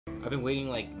I've been waiting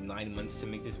like 9 months to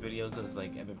make this video because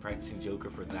like I've been practicing Joker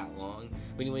for that long.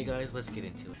 But anyway, guys, let's get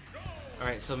into it. All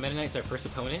right, so Meta Knight's our first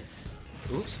opponent.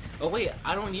 Oops. Oh wait,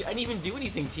 I didn't even do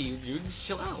anything to you, dude. Just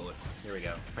chill out. Here we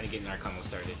go. Trying to get our combo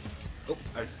started. Oh,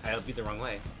 I beat the wrong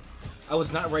way. I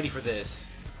was not ready for this,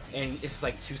 and it's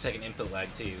like 2-second input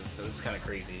lag too, so it's kind of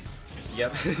crazy.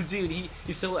 Yep, dude,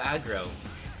 he's so aggro.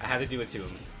 I had to do it to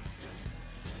him.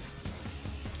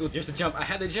 Ooh, there's the jump. I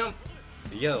had the jump.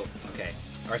 Yo, okay.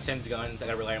 Arsene's gone. I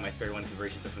gotta rely on my fair one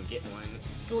conversion to get one.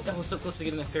 Oh, that was so close to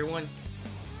getting the fair one.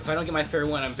 If I don't get my fair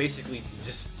one, I'm basically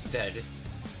just dead.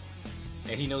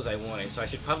 And he knows I want it, so I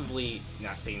should probably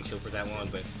not stay in chill for that long,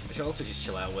 but I should also just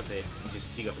chill out with it and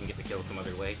just see if I can get the kill some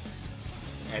other way.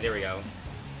 Alright, there we go.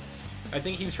 I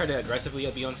think he was trying to aggressively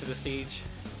up me onto the stage.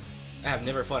 I have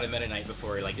never fought a Meta Knight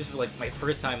before. Like, this is like my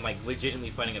first time like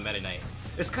legitimately fighting a Meta Knight.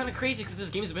 It's kind of crazy because this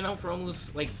game's been out for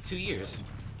almost like 2 years.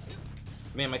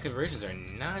 Man, my conversions are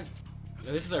not...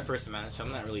 This is our first match, so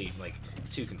I'm not really like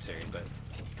too concerned, but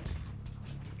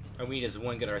all we need is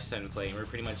one good Arsene play, and we're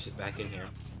pretty much back in here.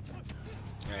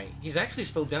 Alright, he's actually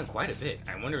slowed down quite a bit.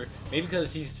 I wonder, maybe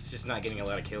because he's just not getting a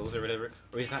lot of kills or whatever,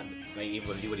 or he's not like,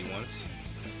 able to do what he wants.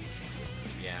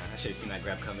 Yeah, I should have seen that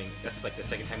grab coming. That's like the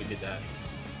second time he did that.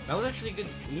 That was actually a good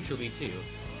neutral beat too.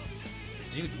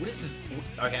 Dude, what is this?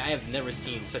 Okay, I have never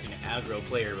seen such an aggro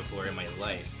player before in my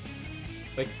life.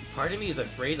 Like, part of me is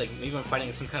afraid, like, maybe I'm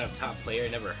fighting some kind of top player I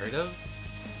never heard of.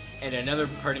 And another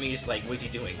part of me is like, what is he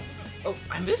doing? Oh,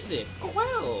 I missed it! Oh,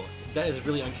 wow! That is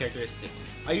really uncharacteristic.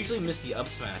 I usually miss the up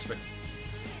smash, but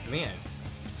man.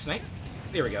 Snipe?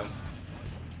 There we go.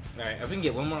 Alright, if we can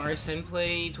get one more Arsene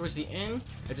play towards the end,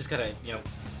 I just gotta, you know,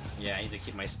 yeah, I need to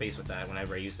keep my space with that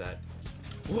whenever I use that.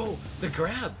 Whoa! The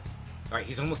grab! Alright,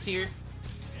 he's almost here.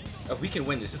 If we can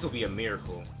win this, this will be a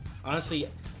miracle. Honestly,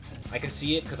 I can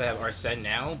see it because I have Arsene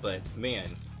now, but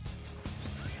man.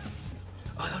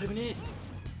 Oh, that would have been it!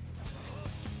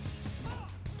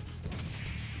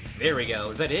 There we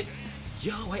go. Is that it?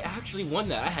 Yo, I actually won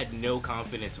that. I had no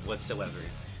confidence whatsoever.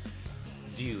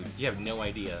 Dude, you have no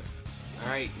idea.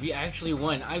 Alright, we actually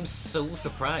won. I'm so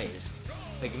surprised.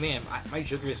 Like, man, my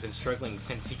Joker has been struggling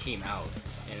since he came out.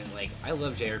 And, like, I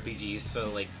love JRPGs, so,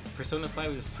 like, Persona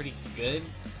 5 was pretty good.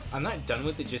 I'm not done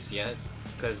with it just yet,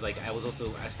 because, like,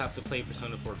 I stopped to play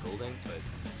Persona 4 Golden, but...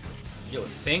 Yo,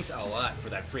 thanks a lot for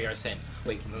that free Arsene.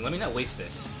 Wait, let me not waste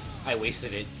this. I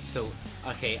wasted it, so...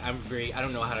 Okay, I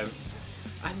don't know how to...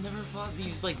 I've never fought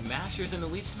these, like, mashers in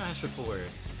Elite Smash before.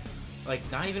 Like,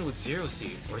 not even with Zero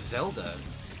Suit or Zelda.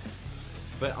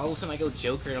 But all of a sudden I go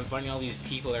Joker and I'm finding all these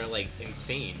people that are, like,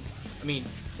 insane. I mean,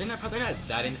 they're not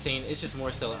that insane, it's just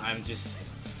more so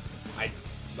I,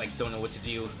 like, don't know what to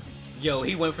do. Yo,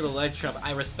 he went for the ledge trump.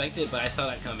 I respect it, but I saw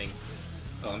that coming.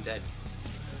 Oh, I'm dead.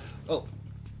 Oh.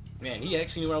 Man, he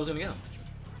actually knew where I was gonna go.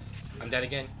 I'm dead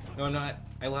again. No, I'm not.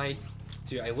 I lied.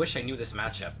 Dude, I wish I knew this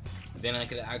matchup. Then I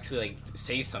could actually, like,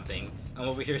 say something. I'm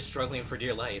over here struggling for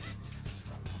dear life.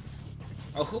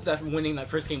 I hope that winning that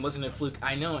first game wasn't a fluke.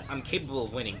 I know I'm capable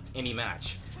of winning any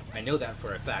match. I know that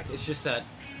for a fact. It's just that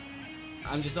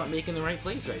I'm just not making the right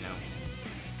plays right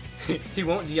now. He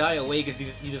won't DI away because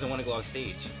he doesn't want to go off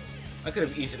stage. I could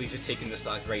have easily just taken the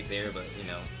stock right there, but, you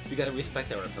know, we gotta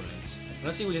respect our opponents.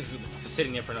 Unless he was just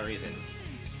sitting there for no reason.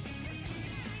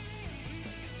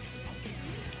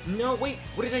 No, wait,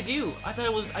 what did I do? I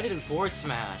thought I did a forward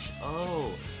smash.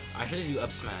 Oh, I tried to do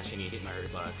up smash and he hit my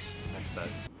hurt box. That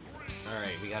sucks.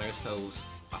 Alright, we got ourselves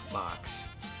a box.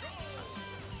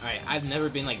 Alright, I've never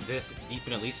been like this deep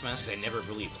in Elite Smash because I never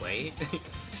really play.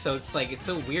 So it's like, it's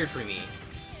so weird for me.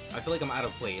 I feel like I'm out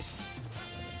of place.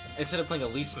 Instead of playing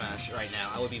Elite Smash right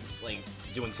now, I would be like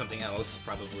doing something else,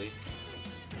 probably.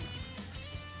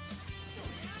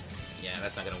 Yeah,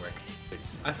 that's not gonna work.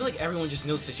 I feel like everyone just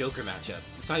knows the Joker matchup.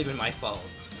 It's not even my fault.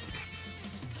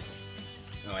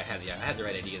 Oh, I had the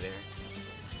right idea there.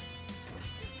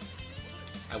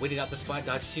 I waited out the spot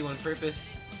dodge 2 on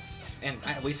purpose, and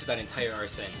I wasted that entire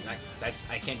Arsene.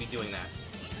 I can't be doing that.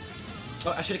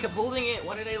 Oh, I should have kept holding it.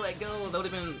 Why did I let go? That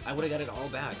would have been. I would have got it all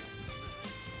back.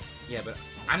 Yeah, but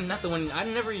I'm not the one.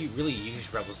 I've never really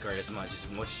used Rebel's Guard as much as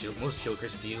most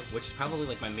Jokers do, which is probably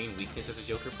like my main weakness as a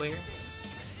Joker player.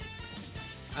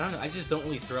 I don't know, I just don't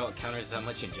really throw out counters that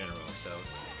much in general, so...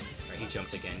 Alright, he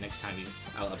jumped again. Next time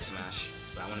I'll up smash,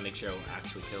 but I want to make sure I'll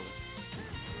actually kill.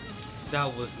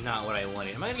 That was not what I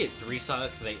wanted. Am I gonna get 3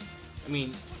 stocks? I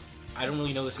mean, I don't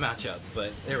really know this matchup,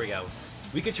 but there we go.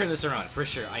 We can turn this around, for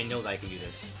sure. I know that I can do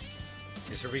this.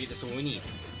 This is what we need.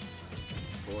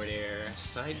 Forward air,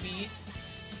 side B.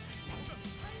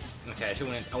 Okay, I should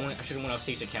have went off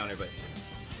stage to counter, but...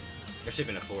 There should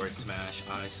have been a forward smash,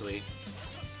 honestly.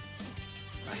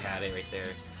 I had it right there.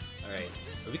 Alright,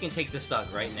 if we can take this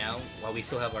stock right now, while we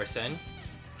still have Arsene,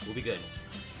 we'll be good.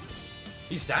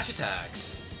 These dash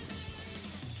attacks!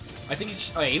 I think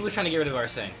he's... Alright, he was trying to get rid of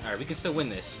Arsene. Alright, we can still win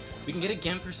this. We can get a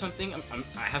Gimp or something.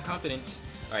 I have confidence.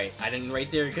 Alright, I didn't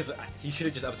right there, because he should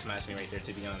have just up-smashed me right there,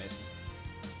 to be honest.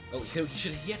 Oh,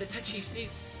 he had the touch chase, too.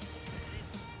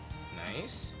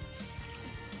 Nice.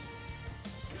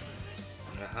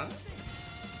 Uh-huh.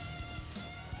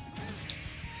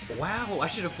 Wow, I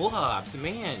should have full hopped.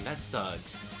 Man, that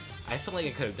sucks. I feel like I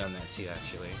could have done that too,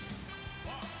 actually.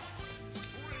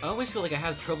 I always feel like I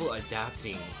have trouble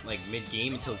adapting, like,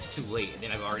 mid-game until it's too late, and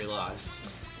then I've already lost.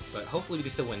 But hopefully we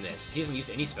can still win this. He hasn't used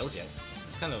any spells yet.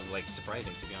 It's kind of, like,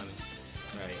 surprising, to be honest.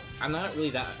 Alright, I'm not really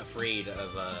that afraid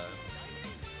of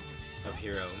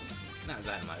Hero. Not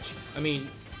that much. I mean,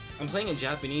 I'm playing in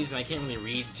Japanese, and I can't really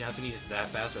read Japanese that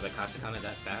fast, or the katakana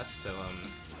that fast, so,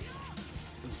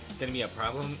 it's gonna be a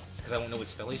problem, because I won't know what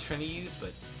spell he's trying to use, but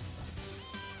it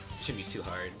shouldn't be too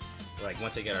hard. Like,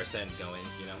 once I get our set going,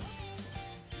 you know?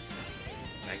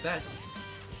 Like that.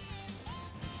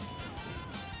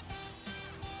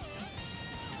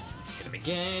 Hit him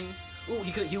again. Ooh,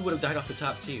 he would have died off the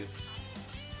top, too.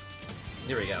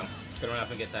 There we go. Gonna run off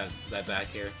and get that back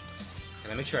here.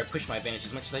 And I make sure I push my advantage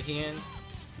as much as I can.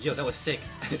 Yo, that was sick.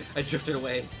 I drifted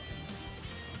away.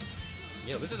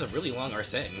 Yo, this is a really long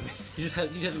Arsene. He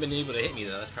hasn't been able to hit me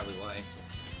though, that's probably why.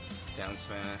 Down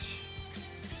smash.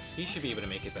 He should be able to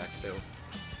make it back still.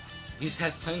 He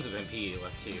has tons of MP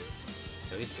left too,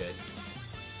 so he's good.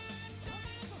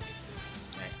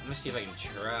 Alright, I'm gonna see if I can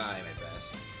try my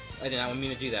best. I did not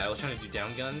mean to do that, I was trying to do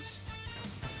down guns.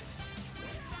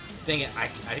 Dang it, I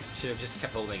should have just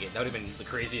kept holding it. That would have been the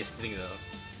craziest thing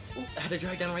though. Ooh, I had to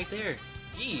drag down right there.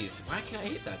 Jeez, why can't I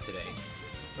hit that today?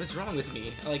 What's wrong with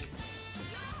me? Like,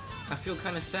 I feel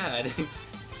kind of sad.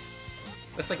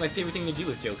 That's like my favorite thing to do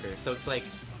with Joker, so it's like...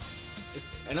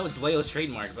 I know it's Leo's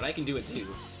trademark, but I can do it too.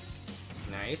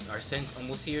 Nice, Arsene's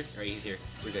almost here. Alright, he's here.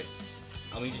 We're good.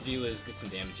 All we need to do is get some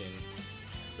damage in.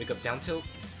 Wake up down tilt?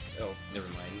 Oh, never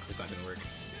mind. It's not gonna work.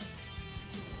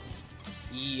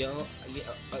 Yo, yeah,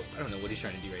 I don't know what he's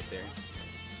trying to do right there.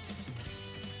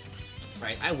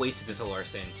 Right, I wasted this whole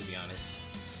Arsene, to be honest.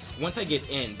 Once I get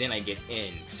in, then I get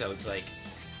in, so it's like...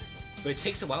 But it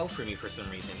takes a while for me for some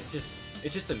reason. It's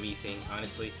just a me thing,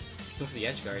 honestly. Going for the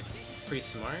edge guard. Pretty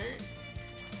smart.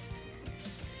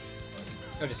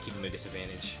 I'll just keep him at a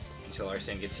disadvantage until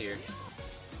Arsene gets here.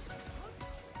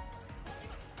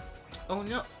 Oh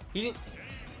no! He didn't...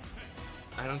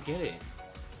 I don't get it.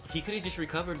 He could have just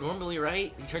recovered normally,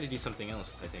 right? He tried to do something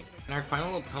else, I think. And our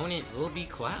final opponent will be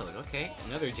Cloud. Okay,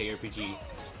 another JRPG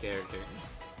character.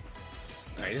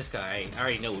 Alright, this guy, I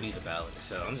already know what he's about,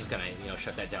 so I'm just gonna, you know,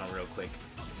 shut that down real quick.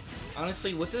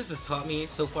 Honestly, what this has taught me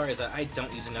so far is that I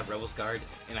don't use enough Rebels Guard,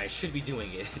 and I should be doing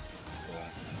it.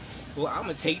 Well, I'm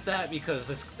gonna take that because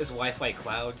it's Wi-Fi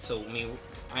Cloud, so I mean,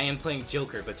 I am playing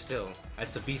Joker, but still,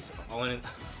 that's a beast all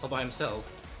by himself.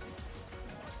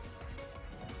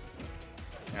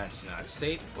 That's not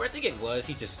safe. Or I think it was,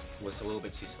 he just was a little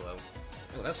bit too slow.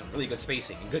 Oh, that's some really good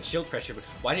spacing and good shield pressure, but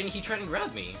why didn't he try to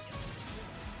grab me?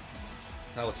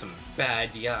 That was some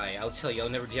bad DI. I'll tell you, I'll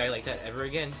never DI like that ever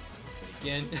again.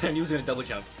 Again, I knew he was gonna double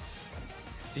jump.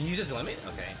 Did he use his limit?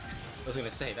 Okay. I was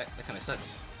gonna say, that kind of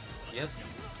sucks. Yep.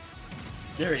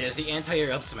 There it is, the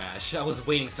anti-air up smash. I was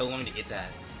waiting so long to get that.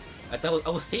 I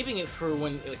was saving it for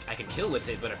when I could kill with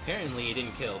it, but apparently it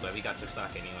didn't kill, but we got the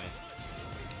stock anyway.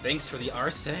 Thanks for the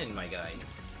Arsene, my guy.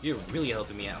 You're really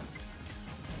helping me out.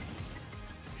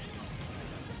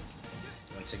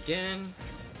 Once again.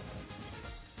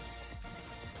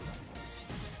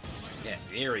 Yeah,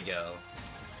 there we go.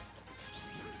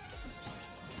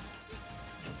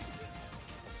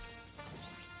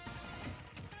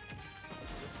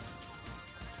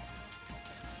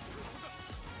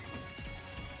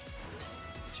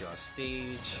 Get you off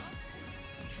stage.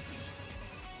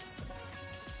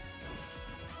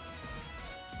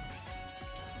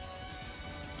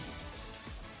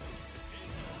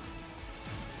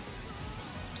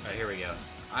 Alright, here we go.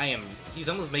 He's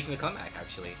almost making a comeback,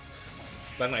 actually.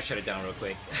 But I'm gonna shut it down real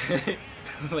quick.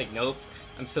 Like, nope,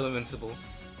 I'm still invincible.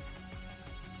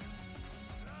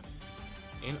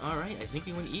 And alright, I think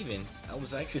we went even. I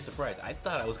was actually surprised. I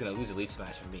thought I was gonna lose a lead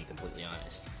smash, if I'm being completely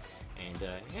honest. And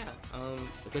yeah,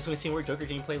 if you guys want to see more Joker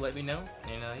gameplay, let me know.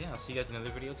 And yeah, I'll see you guys in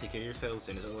another video. Take care of yourselves,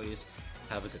 and as always,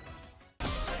 have a good one.